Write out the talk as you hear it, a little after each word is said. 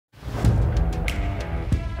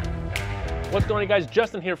What's going on, guys?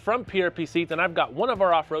 Justin here from PRP Seats, and I've got one of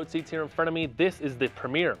our off-road seats here in front of me. This is the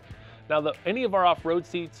Premier. Now, any of our off-road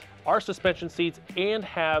seats are suspension seats and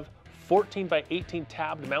have 14 by 18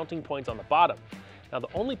 tabbed mounting points on the bottom. Now,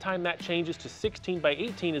 the only time that changes to 16 by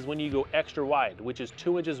 18 is when you go extra wide, which is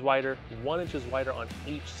 2 inches wider, 1 inch wider on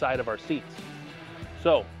each side of our seats.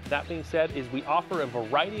 So that being said, we offer a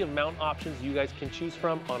variety of mount options you guys can choose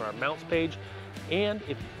from on our mounts page. And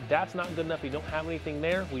if that's not good enough, you don't have anything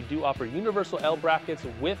there, we do offer universal L brackets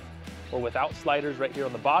with or without sliders right here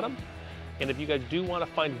on the bottom. And if you guys do want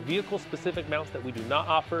to find vehicle-specific mounts that we do not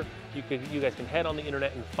offer, you guys can head on the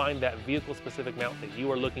internet and find that vehicle-specific mount that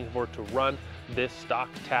you are looking for to run this stock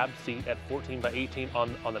tab seat at 14 by 18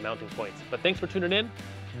 on the mounting points. But thanks for tuning in.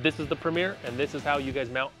 This is the Premier, and this is how you guys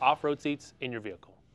mount off-road seats in your vehicle.